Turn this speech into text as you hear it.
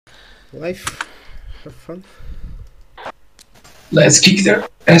Life. Have fun. Let's kick their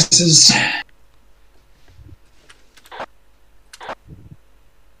asses.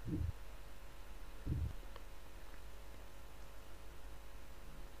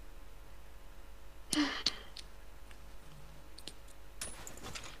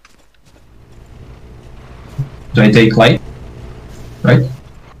 Do I take light? Right?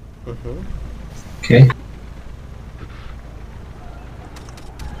 Okay.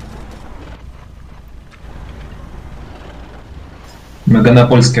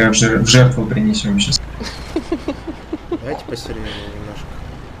 Многонопольское в жертву принесем сейчас. Давайте посерьезнее немножко.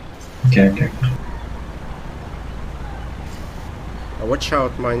 Okay. Watch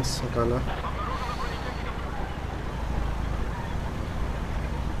out, mines, Ghana.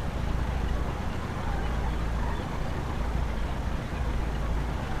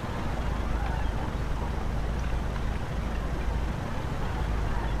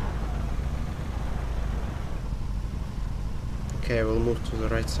 Okay, we'll move to the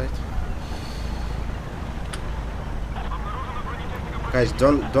right side. Guys,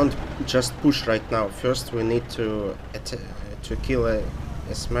 don't just push right now. First, we need to kill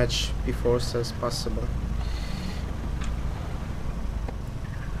as much P4s as possible.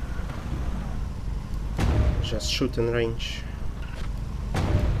 Just shoot in range.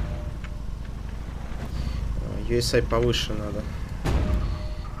 USA повыше надо.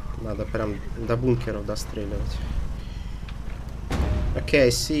 Надо прям до бункеров достреливать. Okay, I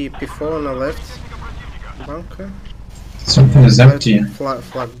see P4 on the left bunker. Something is empty.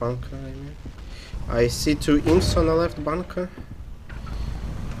 Flag bunker, I mean. I see 2 imps on the left bunker.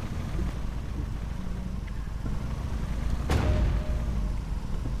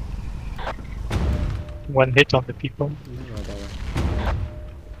 One hit on the people.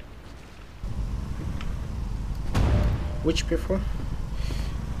 Which P4?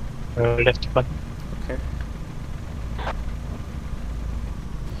 Left one. Okay.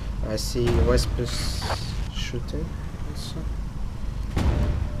 I see Vespers shooting also.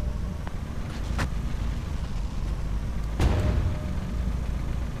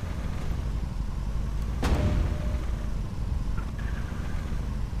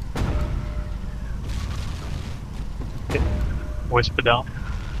 Okay. Whisper down.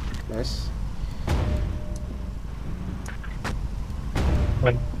 Nice.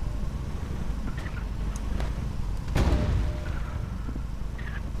 One.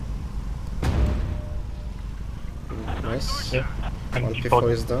 Nice. Yeah. And One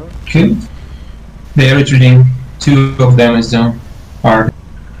P4 is down. Okay. They are retreating. 2 of them is down. Hard.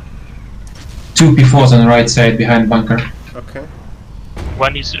 2 P4s on the right side behind bunker. Okay.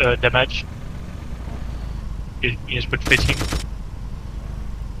 One is damaged. He is retreating.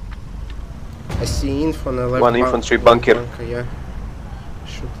 I see info on the left. One infantry bunker. Yeah.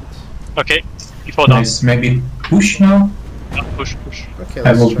 Shoot it. Okay. Before down. Nice. Maybe push now? Yeah, push. Okay, I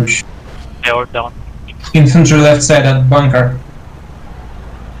let's will try. push. They are down. Infantry left side at bunker.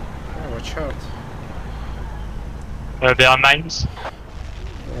 Oh, watch out. There are mines.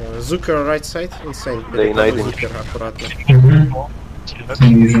 Zucker right side, insane. They hiding. Zucker, аккуратно.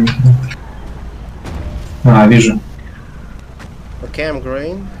 Не вижу. А, вижу. Okay, I'm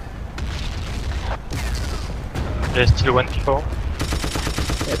graying. There's still one before.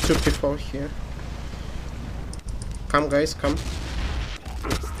 Yeah, 2 P4 here. Come guys, come.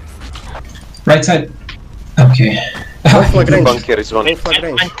 Right side. Okay. Go flag range. Bunker is one. Go flag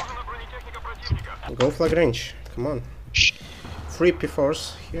range. Go flag range. Come on. 3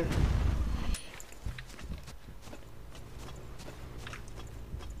 P4s here.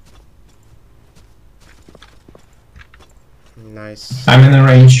 Nice. I'm in the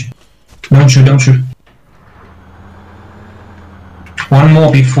range. Don't shoot. One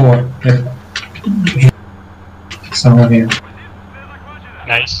more before. Somewhere here.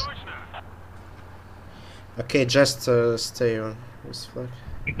 Nice. Okay, just stay on this flag.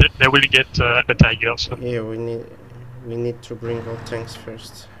 They will get the tiger. So. Yeah, we need to bring all tanks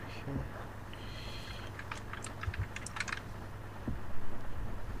first.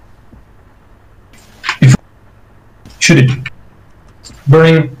 Shoot it.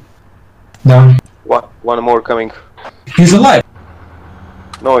 Burning. Down. One more coming. He's alive.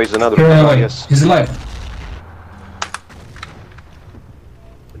 No, he's another He's one. alive. Yes. He's alive.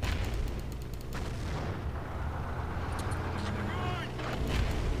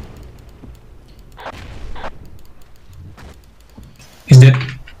 He's dead.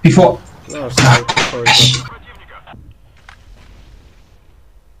 Before. No, sorry, before it.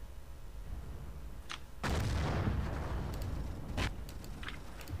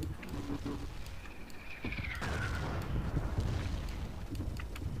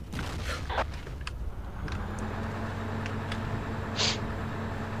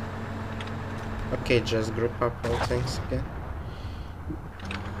 Okay, just group up all things again.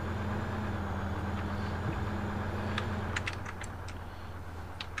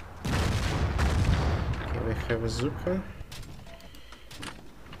 Okay, we have a Zuka.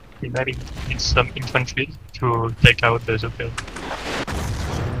 We maybe need some infantry to take out the Zucker.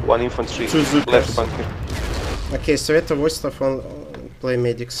 One infantry. Two Zukas. Left bunker. Окей, совета войстов он play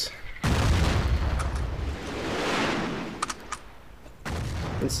medics.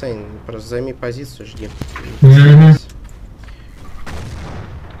 Insane, просто займи позицию, жди.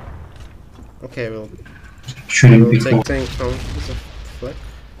 Okay, we'll take tank from the flag.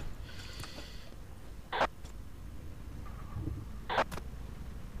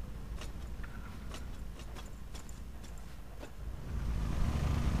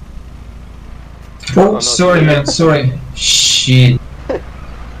 Oh, sorry man, sorry. Shit.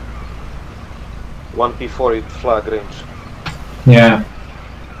 1P4 is flag range. Yeah.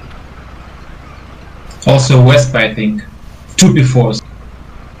 Also West, I think. 2P4s.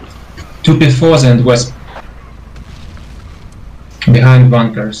 2P4s and West. Behind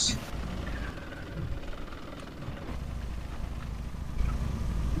bunkers.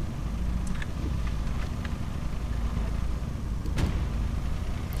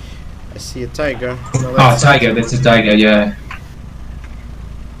 I see a tiger. Oh, tiger, that's a tiger, yeah.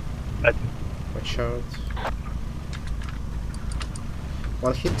 Watch out.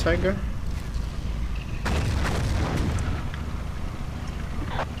 One hit tiger.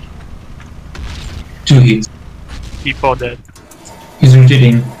 Two hits. P4 dead. He's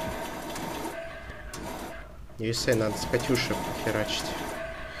rotating. USA надо с Катюши похерачить.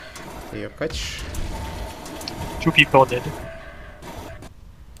 Ты ее катишь? 2 P4 dead.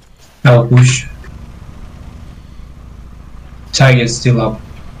 I'll push. Tiger is still up.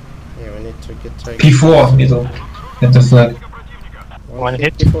 Yeah, we need to get tiger. P4 middle at the flag. One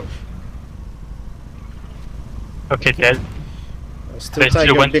hit. P4. Okay, dead. Still There's tiger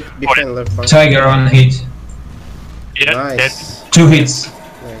still one behind left bunker. Tiger on hit. Yeah, Nice. dead. 2 hits.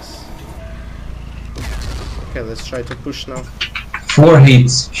 Nice. Okay, let's try to push now. 4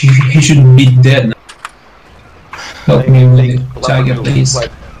 hits. He should be dead now. Help me with the tiger, please.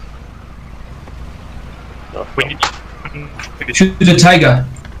 No, We need. Shoot the tiger.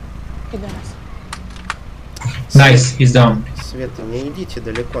 Nice, he's down. Света, не идите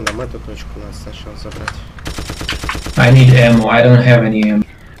далеко, нам эту точку надо сначала забрать. I need ammo. I don't have any ammo.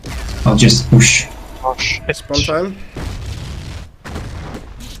 I'll just push. Oh shit. Spawn time.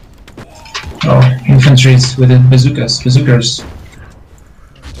 Oh, infantries with the bazookas. Bazookas.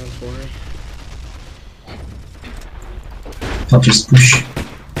 Don't worry. I'll just push.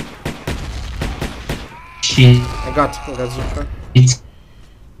 Shit. I got Zuka.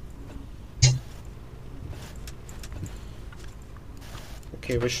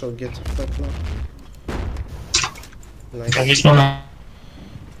 Okay, we shall get a flag now. Nice. I need Oh no.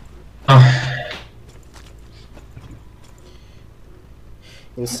 Oh.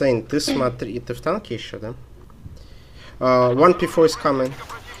 Insane, ты смотри, ты в танке еще, да? 1P4 is coming.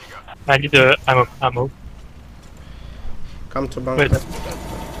 I need ammo. Come to bunker. Wait.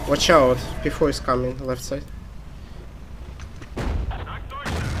 Watch out, P4 is coming, left side.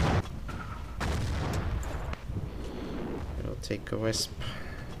 I'll take a Wisp.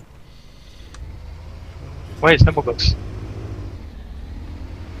 Where is ammo box?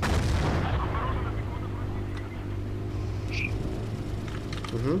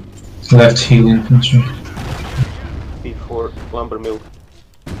 Left heel infantry. P4 lumber mill.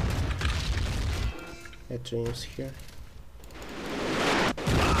 Dreams here.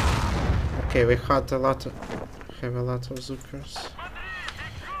 Okay, we had a lot of Zookers.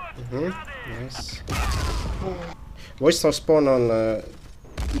 Nice. Voice spawn on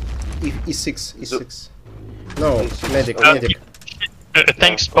E6. No, medic.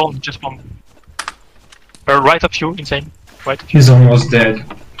 Tank spawn, just spawn. Right of you, insane. Right of you. He's almost dead.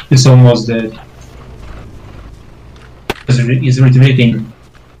 He's almost dead. He's retreating.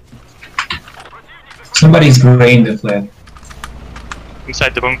 Somebody's graying the flag.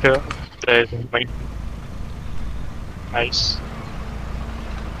 Inside the bunker. There's mine. Nice.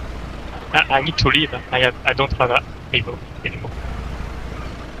 I need to leave. I don't have a ammo anymore.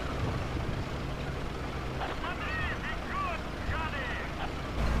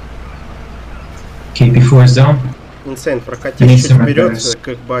 KP4 is down. Insane, прокатись чуть вперед к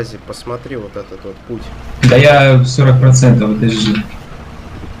их базе, посмотри вот этот вот путь. Да я 40%, подожди.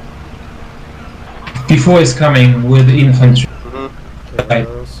 P4 is coming with infantry. Right.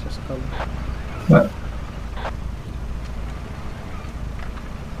 What?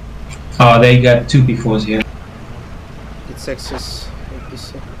 Oh, they got 2 P4s here. It's access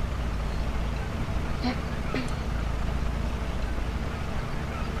APC.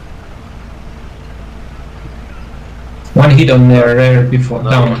 One hit on the rear before,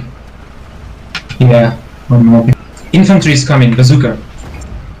 down. Yeah, one more. Infantry is coming, bazooka.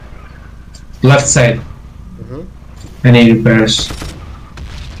 Left side. Any repairs?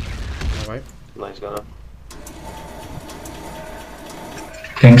 Давай. Nice gunner.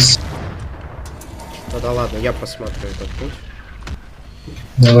 Thanks. Да ладно, я посмотрю этот путь.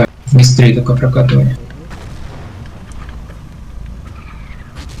 Давай, быстрее только прокатывай.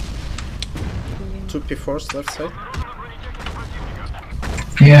 2 P4s left side.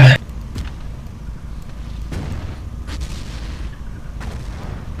 Yeah.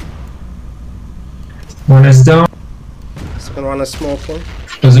 One is down. Second one is smoking.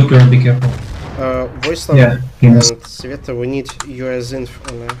 Bazooka, be careful. Voiceland Yeah, and yes. Sveta, we need US inf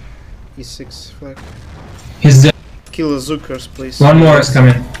on a E6 flag. He's dead. Kill the Zookers, please. One more is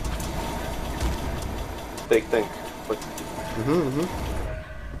coming. Take tank. But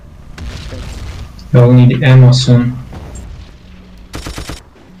We'll need ammo soon.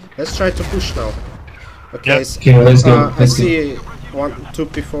 Let's try to push now. Okay, Yeah. Okay, let's go. I Let's go. see 2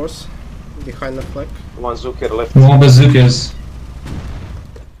 P4s behind the flag. one Zucker left. More bazookas.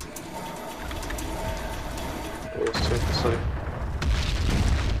 Oh, sorry.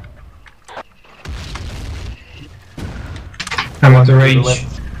 I'm out of To the range. left.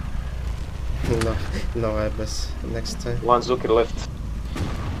 No, I guess next time. One Zucker left.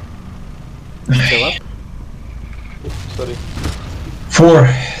 Still up? Sorry. 4,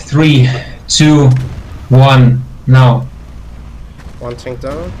 3, 2, 1. Now. One tank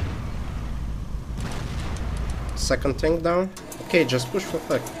down. Second tank down. Okay, just push for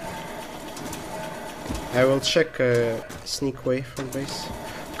flag. I will check sneak way from base.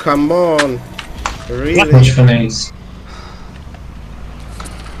 Come on! Really? Push for nades.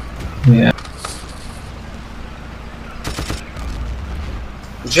 Yeah.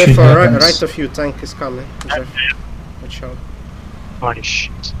 Jeff, Shit happens. right of you, tank is coming. Jeff, watch out. Holy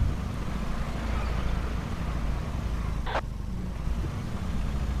shit.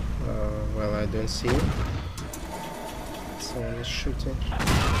 Well, I don't see him. Someone is shooting.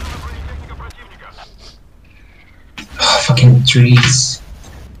 Fucking trees.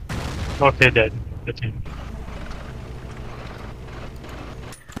 Okay, dead. The team.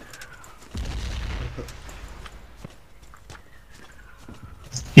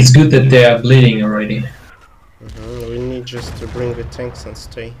 It's good that they are bleeding already. We need just to bring the tanks and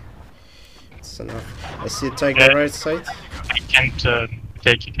stay. It's enough. I see a tiger right side. I can't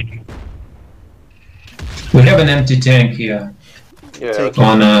take it anymore. We have an empty tank here. Yeah. Take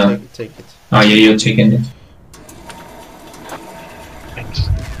On, it. Take it. Oh yeah, you're taking it. Thanks.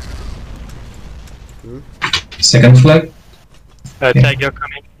 Second flag. Tiger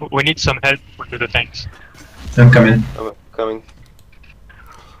coming. We need some help with the tanks. I'm coming. I'm coming.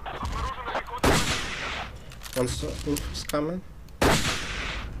 One info's coming.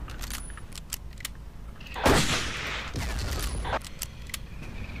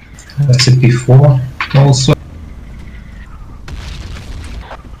 That's it before also.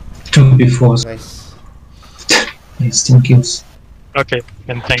 2 befores. Nice. 16 kills. Okay,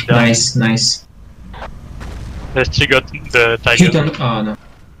 and tank down. Nice, nice. Let's trigger the Hit tiger. on. Oh no.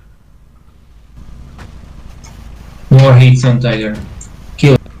 More hits on tiger.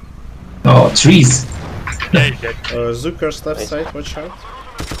 Kill. Oh, trees. Yeah, he's dead. Zucker's left Nice. side, watch out.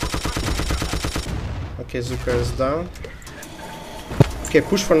 Okay, Zucker is down. Okay,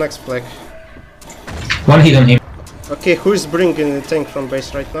 push for next flag. One hit on him. Okay, who is bringing the tank from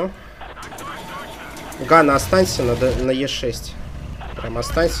base right now? Гана, останься на Е6. Прям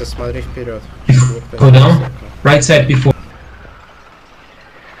останься, смотри вперед. Никто Go не down. засекнет. Right side before.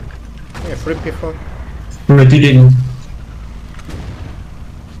 Yeah, free P4. Rotating.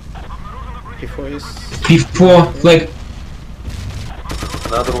 P4 is... P4 flag.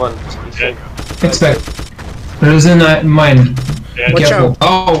 Another one. Insane. Expect. There's a mine. Yeah, Watch Careful. out.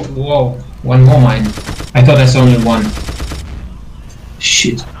 Oh, whoa. One more mine. I thought I saw only one.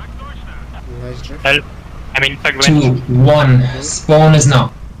 Shit. Nice job. help. I'm in flag 2, range. 1. Spawn is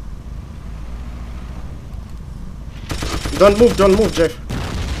now. Don't move, Jeff.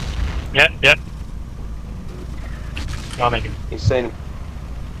 Yeah, yeah. Oh my god. Insane.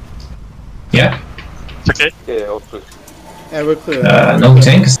 Yeah. It's okay. Yeah, all clear. Yeah, we're clear. No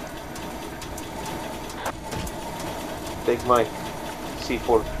tanks. Take my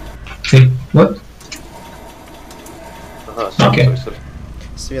C4. Okay. What? Sorry, Okay. sorry.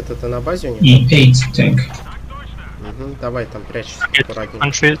 Свет, это на базе у них? E8 tank. Давай там прячься аккуратненько.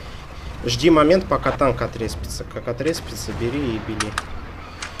 Country. Жди момент, пока танк отреспится. Как отреспится, бери и бери.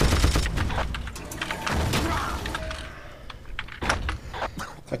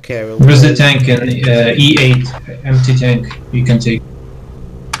 Okay, I will. Where's the tank in E8? Empty tank. You can take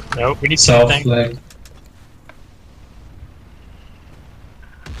No, we need south tank. flag.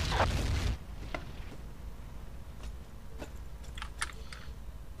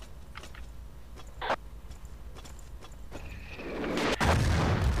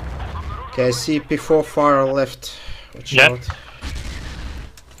 Okay, I see P4 far left. Watch Yeah. out.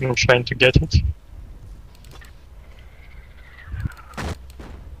 I'm trying to get it.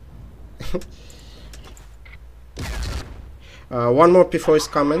 One more P4 is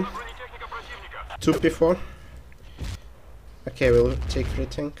coming. 2 P4. Okay, we'll take free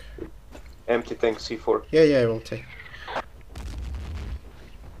tank. Empty tank C4. Yeah, I will take.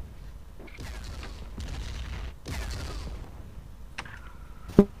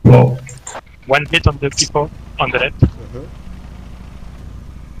 Whoa. One hit on the people on the left. Mhm.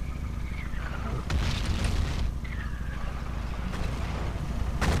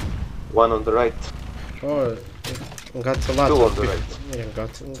 One on the right. Oh, got a lot. Two of on the P4. right. Yeah,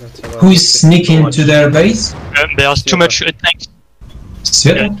 got a lot. Who of is P4. sneaking to their base? There's too much tanks.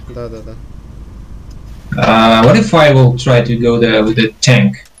 Sveta? Да. What if I will try to go there with the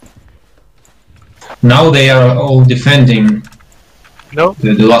tank? Now they are all defending No,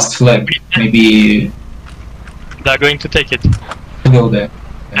 the last flag. Maybe they're going to take it. go there.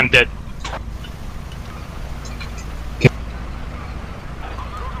 I'm dead.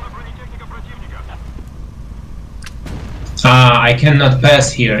 I cannot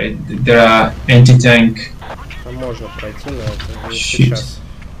pass here. There are anti-tank. Там можно пройти, но это не Shit. сейчас.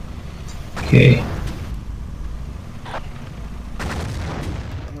 Okay.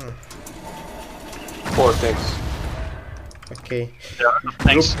 Four tanks. Okay. There are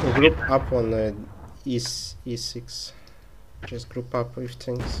tanks. Group up on E6. Just group up with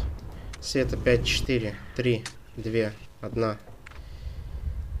things. Света 5, 4, 3, 2, 1.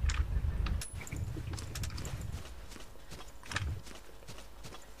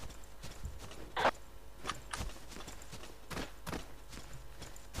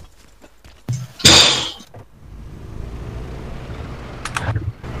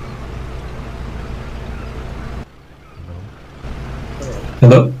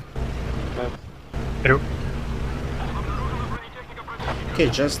 Hello? Hello. Okay,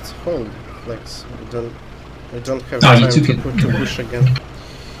 just hold flex. We don't have Ah, you time took to, it. to push again.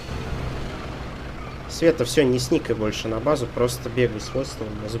 Света, все, не сникай больше на базу, просто бегай с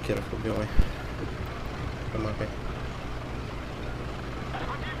хостелом, мазукеров убивай. Помогай.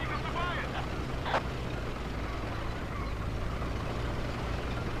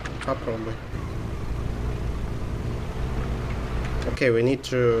 Попробуй. Okay, we need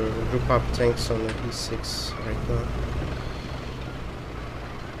to group up tanks on the E6 right now.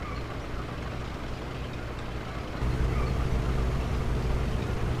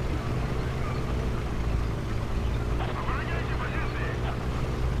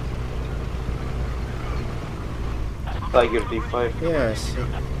 Tiger D5. Yeah, I see.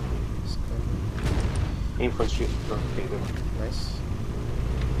 It's good. Infantry. Okay, then. Nice.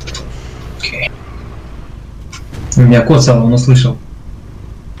 Okay. Меня коцало, он услышал.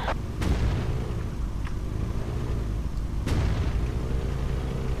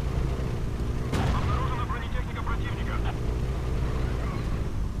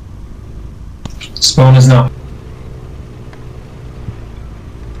 Spawn is now.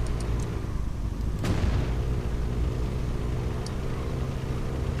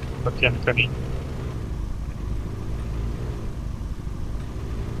 Okay, I'm coming.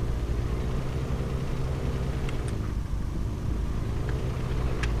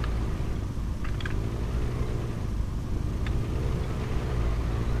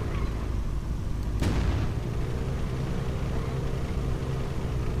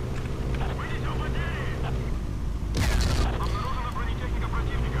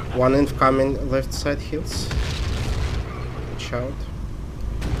 One incoming left side hills. Watch out.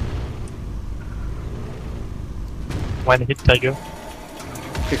 One hit Tiger.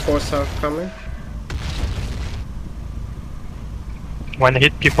 P4s are coming. One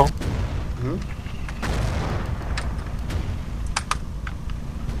hit people.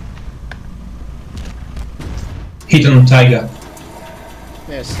 Hit on Tiger.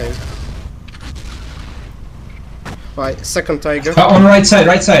 Yeah, same. Right, second tiger. On right side,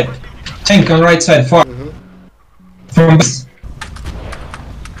 right side. Tank on right side, far. From base.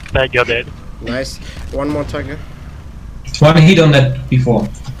 Tiger dead. Nice. One more tiger. One hit on that before.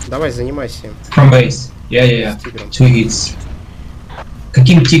 Давай, занимайся им. From base. Yeah. С тигром. 2 hits.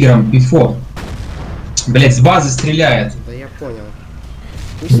 Каким тигром? Before. Блять, с базы стреляет. Да я понял.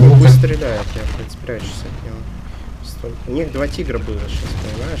 Пусть не пусть стреляет, я хоть спрячусь от него. просто... У них 2 тигра было сейчас,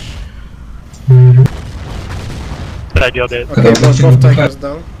 понимаешь? Tiger dead. Okay, both tigers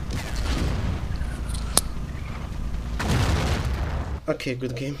down. Okay,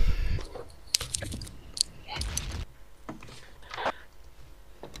 good game.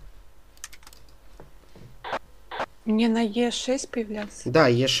 Мне на Е6 появляться? Да,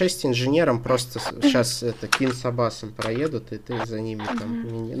 Е6 инженером просто сейчас это Кин с Абасом проедут, и ты за ними там...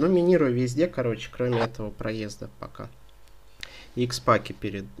 Ну, минируй везде, короче, кроме этого проезда пока. И X-паки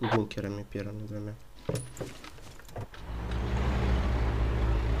перед бункерами первыми 2.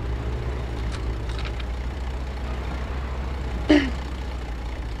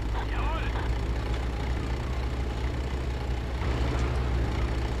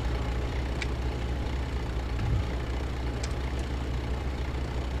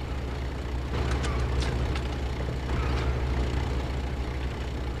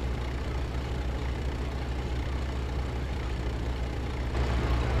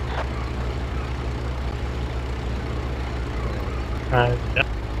 Yeah.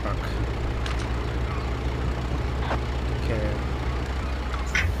 Так. Окей.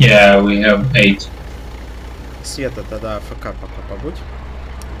 Yeah, we have 8. Света, тогда АФК пока побудь.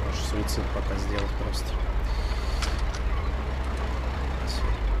 Можешь суицид пока сделать просто.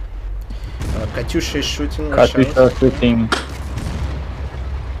 Катюша и шутинг. Катюша shooting.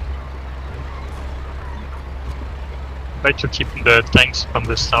 Try to keep the tanks from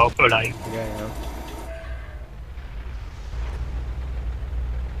the south alive. Yeah, yeah.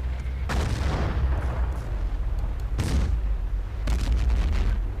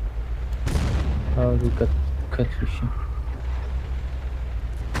 Oh, we got Katusha.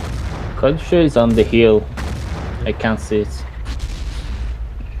 Katusha is on the hill. I can't see it.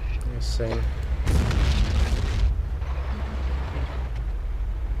 Yeah, same.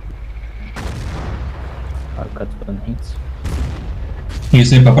 I got one hit.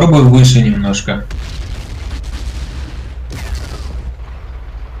 Если попробую выше немножко.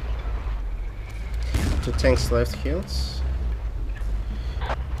 Two tanks left hills.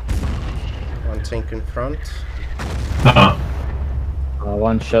 One tank in front. Ага.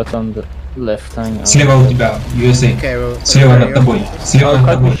 One shot on the left tank. Слева у тебя, USA. Okay, well, Слева над тобой. Слева над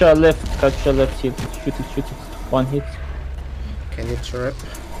тобой. Katusha left hit. Shoot it. One hit. Can you trap?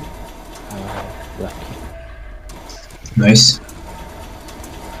 Lucky. Nice.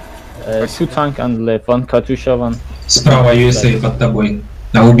 Two tank on left. One Katusha, one. Справа USA под тобой.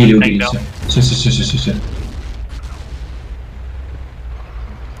 Да, убили, все.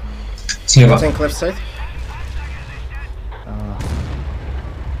 Слева. Tank left side.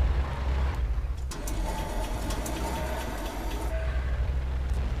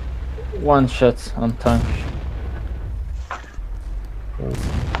 One shot on tank.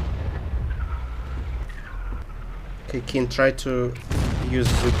 Okay, Kin, try to use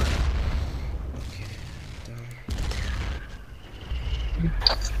Zook.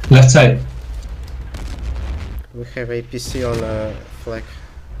 Left side. We have APC on a flag.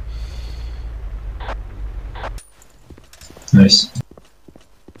 Nice.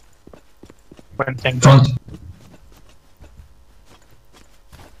 One tank. Front.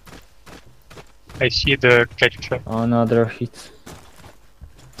 I see the Katusha. Another hit.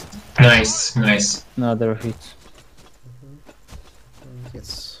 Nice. Another hit.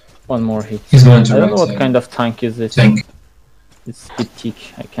 Yes. One more hit. He's going I to don't right know what side. kind of tank is it. Tank. It's a bit thick.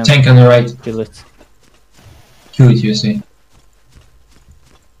 I can't Tank on the right. kill it. Kill it, USA.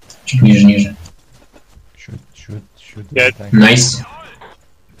 Чуть ниже. Shoot. Yeah. Nice.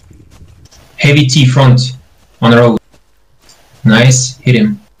 Heavy T front. On road. Nice. Hit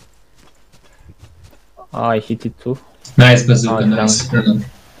him. I hit it too. Nice bazooka, Oh, nice.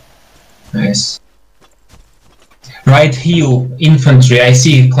 Nice. Right heel infantry. I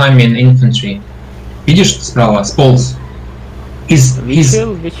see climbing infantry. Видишь справа? Сполз. He's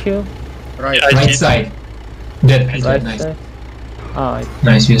Which hill? Right. Yeah, I right see. side. Dead. Right Nice. side. Ah,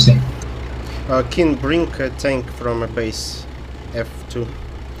 Nice, you see. Kin, bring a tank from a base. F2.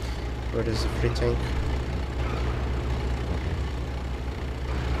 Where is the free tank?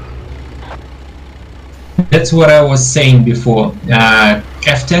 That's what I was saying before.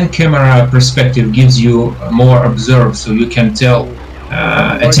 F10 camera perspective gives you more observe, so you can tell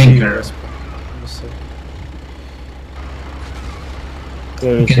a tanker.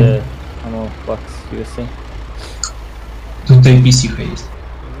 where is Okay. the ammo box? You see? Тут APC есть.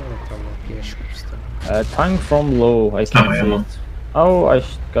 Ну, там вот ящик вставлен. Tank from low. I can't see ammo. it. Oh, I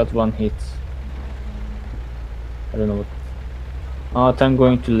got one hit. I don't know what. Oh, tank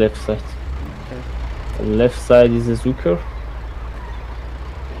going to left side. The left side is a Zucker.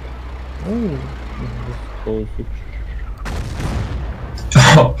 Oh, this is cool.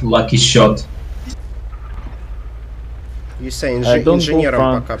 Oh, lucky shot. You say Don't go инженером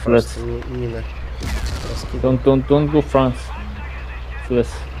front, пока let's- просто мины. Раскидывай. Don't go France. Let's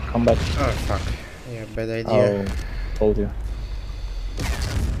come back. Oh fuck. Yeah, bad idea. Oh, told you.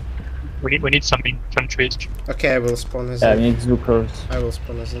 We need some infantry. Okay, I will spawn as Yeah, in. we need Zookers. I will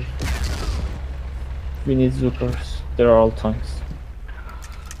spawn as in. We need Zookers. There are all tanks.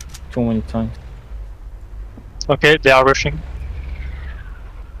 Too many tanks. Okay, they are rushing.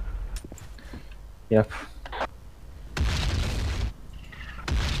 Yep.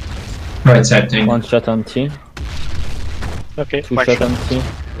 Right side tank. One shot on T. Okay, Two one shot shot. on T.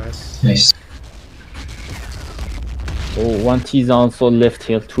 Nice. Nice. Oh, one T is also left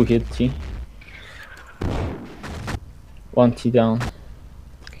hill. Two hit T. One T down.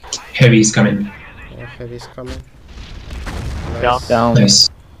 Heavy is coming. Yeah, heavy's coming. Yeah. Nice. Down. Nice.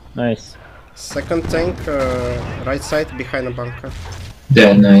 Nice. Second tank, right side behind the bunker.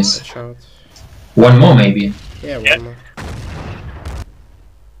 Dead, nice. Watch out. One more maybe. Yeah, Yeah. one more.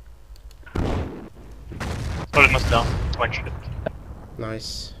 Almost down. One shot.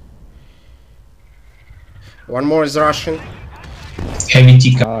 Nice. One more is Russian. Heavy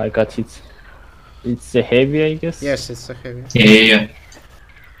T. I got it. It's a heavy, I guess. Yes, it's a heavy. Yeah.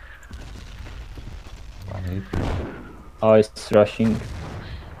 Oh, it's rushing.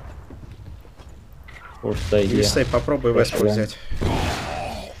 Worst idea. Елисей, попробуй Веспу Хорошо. взять.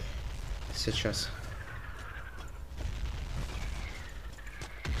 Сейчас.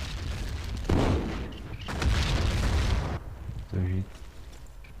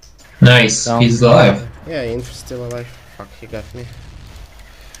 Nice. Down. He's alive. Yeah, Inf still alive. Fuck, he got me.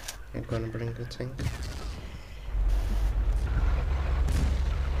 I'm gonna bring the tank.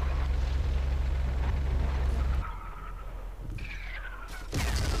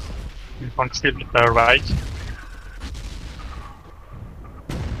 On still right.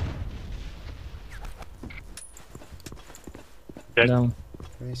 Dead. Down.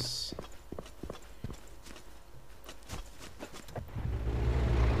 Nice.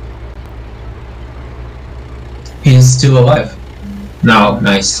 He's still alive. Now,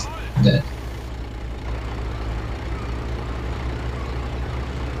 nice. Dead.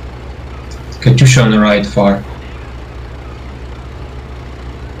 Katyusha on the right far.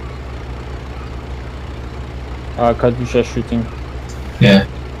 Katyusha shooting. Yeah.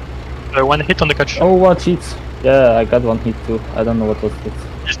 One hit on the catch. Oh, what hit? Yeah, I got one hit too. I don't know what was it.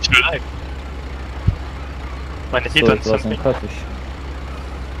 He's still alive. One hit So on it wasn't something. Katyusha.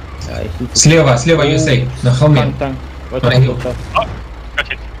 Yeah, I hit it. Слева, USA. На холме. Tank. Watch On a out, hill. watch out. Oh, got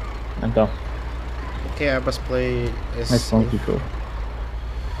hit. I'm down. Okay, Abbas play as Nice one, people.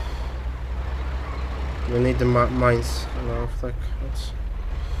 we need the mines on our flag. Let's-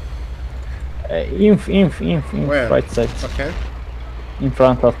 Inf, Where? right side. Okay. In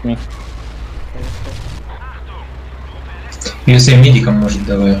front of me. USA медиком может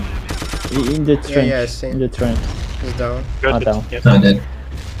давай. In the trench. yeah, I see. In the trench. He's down. Got it. down. Yes. А, dead.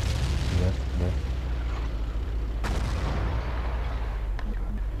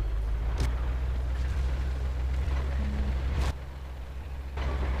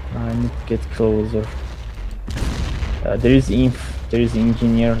 I need to get closer. There is inf. There is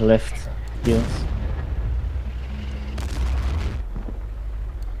engineer left. Heals.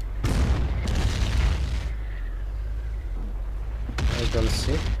 I don't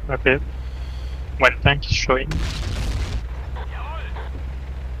see. Okay. One tank is showing.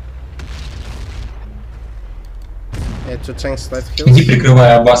 Yeah, two tanks left Иди kills.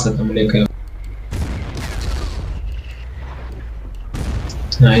 прикрывай Аббаса там лекаю.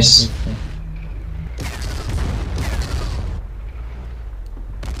 Nice.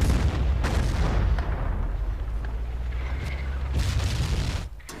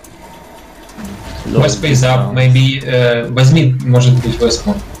 West is up, maybe возьми, может быть,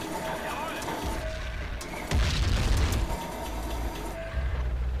 Westmont.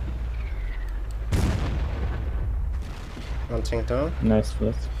 One tank down. Nice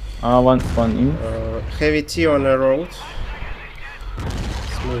flat. One in. Heavy T on the road.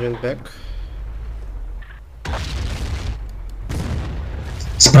 It's moving back.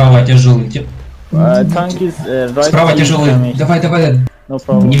 Справа тяжелый. Tank is right. Справа T is тяжелый. damaged. Давай. No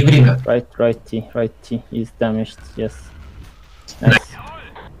problem. Не время. Right T is damaged. Yes. Nice.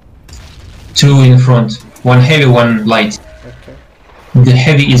 Two in front. One heavy, one light. Okay. The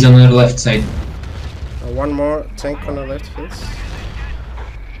heavy is on the left side. One more tank on the left hills.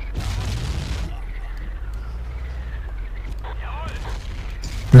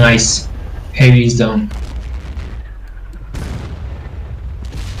 Nice. Heavy is down.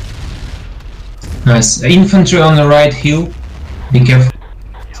 Nice. Infantry on the right hill. Be careful.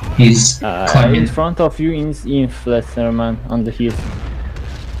 He's In climbing. front of you is Inf, Lesserman, on the hill.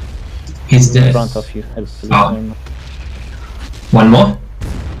 He's In dead. front of you, А. Lesserman. One more?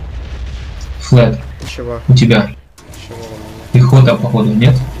 Флэт, Чего? у тебя. Чего у меня? Пехота, походу,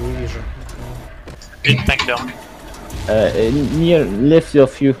 нет? Не вижу. Big tank down. Near left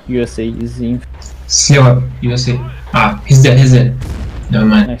of you, USA, is Inf. Слева, USA. А, he's dead. Never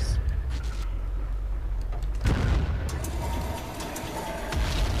mind. Nice.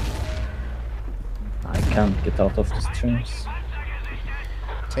 I can't get out of the streams.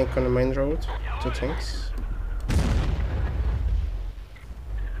 Tank on the main road. 2 tanks.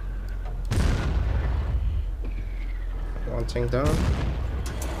 One tank down.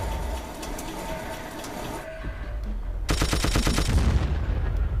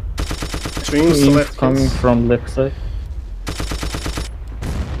 Streams Inf left coming hills. from left side.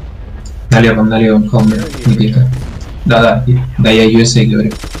 На левом холме где-то. Да, я USA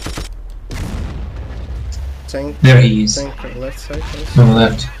говорю. Tank. There he is. Tank left side. Yes. On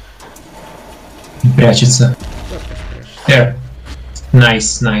left. Прячется. There.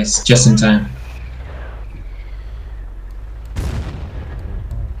 Nice. Just in time.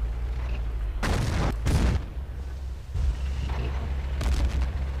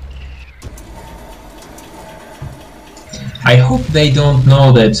 I hope they don't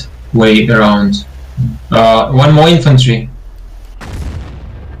know that way around. One more infantry.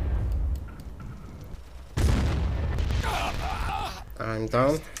 I'm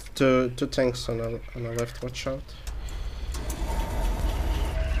down. Two tanks on the left. Watch out.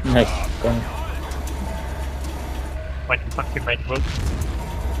 Nice. Coming. Fucking main road.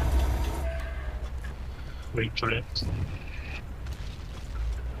 Wait to left.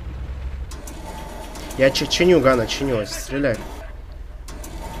 Я чиню, Гана, чиню. Стреляй.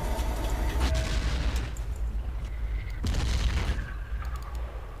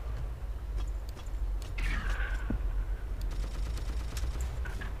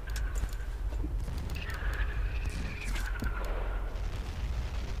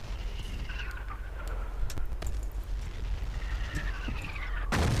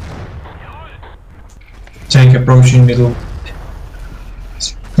 Tank approaching middle.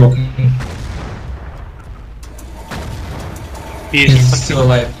 Smoking. He is He's infantry. still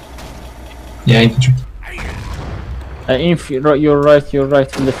alive. Yeah, infantry. Inf, you're right,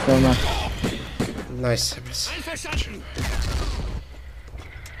 Lesserman. Nice, Sebas.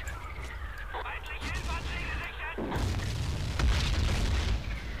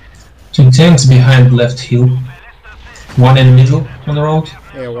 Two tanks behind left hill. One in middle on the road.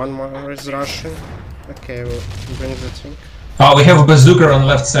 Yeah, one more is rushing. Okay, we'll bring the tank. Oh, we have a bazooka on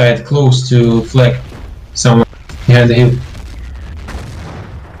left side, close to flag. Somewhere behind the hill.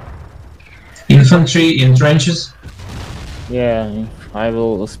 Infantry in trenches. Yeah, I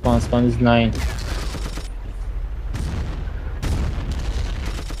will spawn is 9.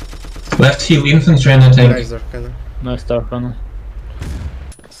 Left hill infantry and a tank. Nice, Darkana. Nice Darkana.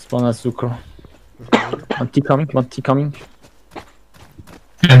 Spawn as Zucro. One T coming.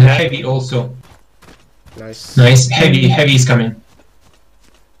 And heavy also. Nice. Nice. Heavy is coming.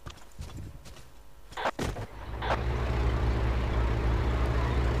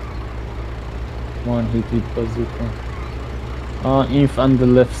 One hit with bazooka. Inf on the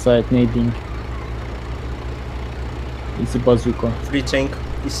left side, nading. It's a bazooka. Free tank.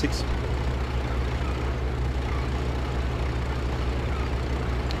 E6.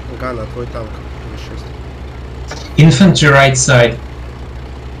 Гана, твой танк. E6. Infantry right side.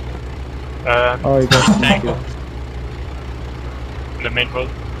 Oh, you got Tank. it. The main road.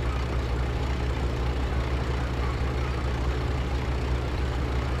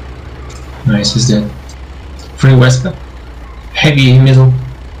 Nice, he's dead. Free Vespa. Heavy middle.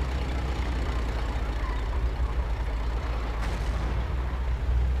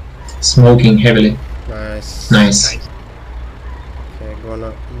 Smoking heavily. Nice. Nice. Okay,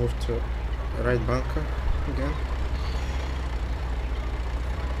 gonna move to right bunker again.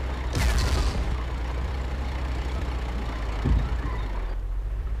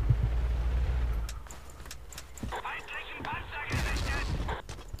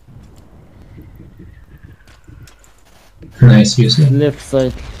 Nice, Юси. Left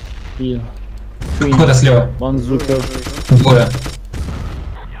side, here. Two Куда Inf, слева? one Zucro. Двое.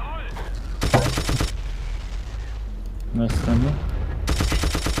 Nice combo.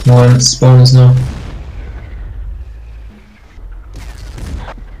 One spawns now.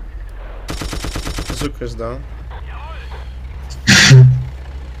 Zuka is down.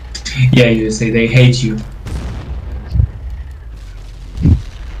 Yeah, you say they hate you.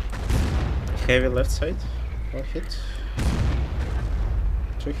 Heavy left side. One hit.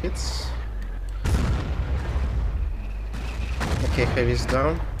 2 hits. Okay, heavy's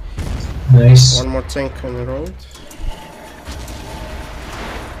down. Nice. One more tank on the road.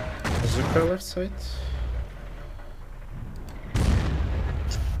 Zuka left side.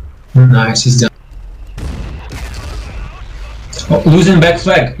 Nice, he's down. Oh, losing back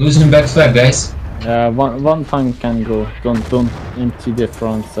flag, guys. One tank can go. Don't empty the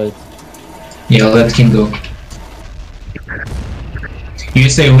front side. Yeah, let him go.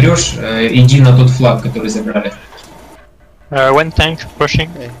 Если умрешь, иди на тот флаг, который забрали. One tank pushing.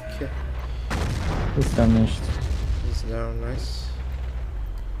 Okay, It's damaged. he's down, nice.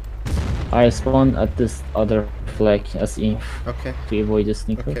 I spawn at this other flag as inf Okay, to avoid the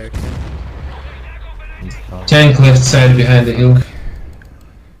sneaker. okay. Tank left side behind the hill.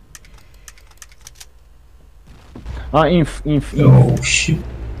 Ah, inf. Oh shit.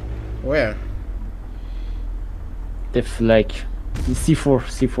 Where? The flag.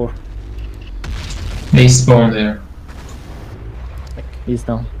 C4. They spawn there. He's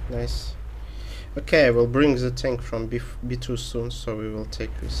down. Nice. Okay, I will bring the tank from B2 soon, so we will take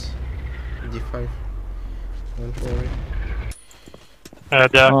this D5. Don't worry.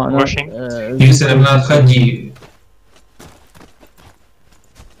 They are Oh, no, rushing. Юсером отходи.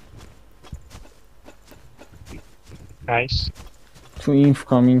 Nice. 2 inf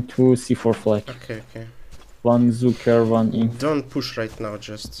coming, 2 C4 flag. Okay. 1 Zucker, 1 inf. Don't push right now,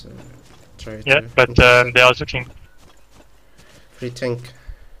 just try Yeah, to... but they are looking Free tank.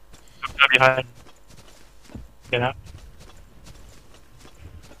 behind. Yeah.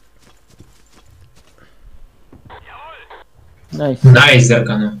 Nice. Nice,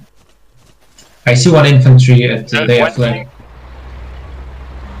 Zarkano. I see one infantry at their one flag.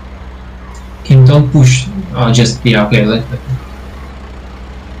 Kim, don't push. Oh, just yeah, okay.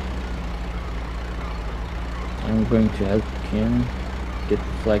 I'm going to help him get the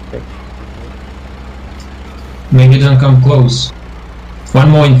flag back. Maybe don't come close. One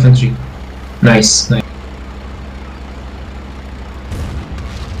more infantry. Nice.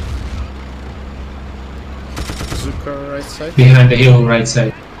 Zuka right side. Behind the hill, right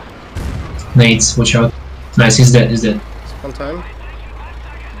side. Nades, watch out. Nice, he's dead. Spawn time.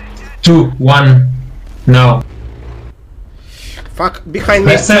 2, 1, now. Fuck, behind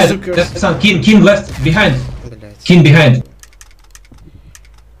me. Left side, Zuka. left side. King left, behind. Блять. King behind.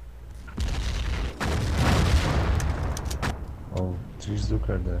 Oh, 3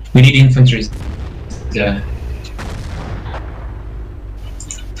 Zucker there. We need infantry. Yeah.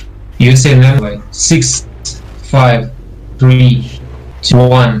 You say now, 6, 5, 3, 2,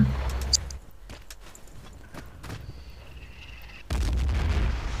 1.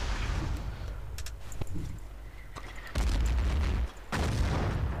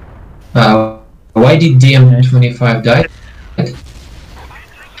 Why did DM25 die? Okay.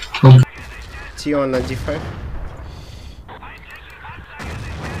 T on a D5.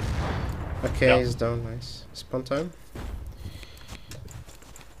 Okay, he's down, nice. Spawn time.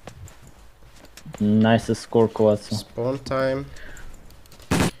 Nice score, Koatsu. Spawn time.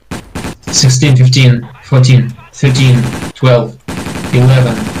 16, 15, 14, 13, 12,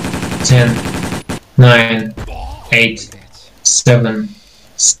 11, 10, 9, 8, 7,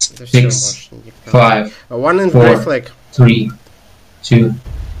 6, 5, One in 4, gray flag. 3, 2,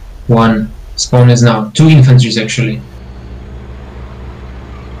 1. Spawn is now. 2 infantries actually.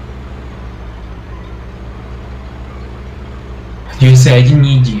 You say I didn't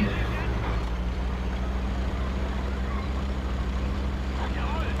need you.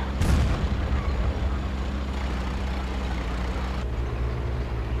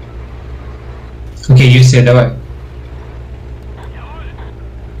 Okay, you say давай.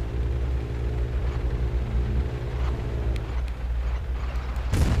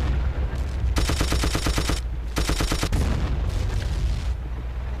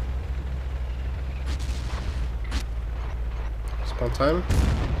 Spawn time.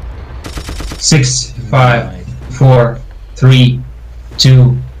 6, 5, 4, 3,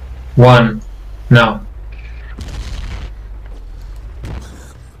 2, 1. Now.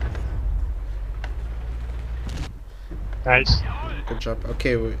 Nice. Good job.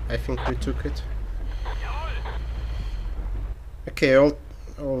 Okay, I think we took it. Okay,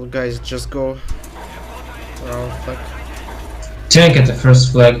 all guys just go around flag. Tank at the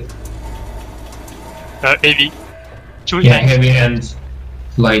first flag. Heavy. 2 Yeah, tanks. heavy and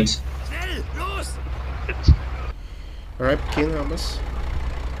light. Alright, King, Abbas.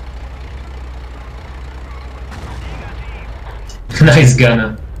 Nice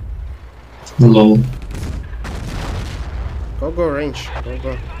gunner. Low. Go range.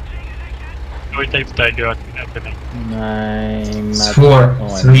 Go. We take the tiger at the name. I'm It's at- 4, oh,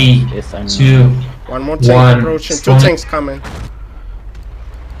 I'm 3, not. Yes, I'm 2. One more tank One. approaching. Two Spawn. tanks coming.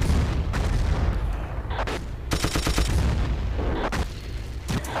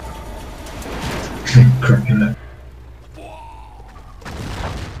 Cracking up.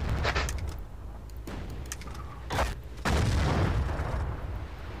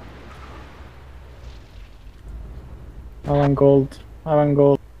 I want gold. I want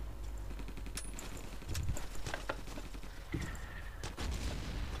gold.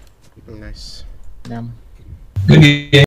 Nice. Damn. Good game.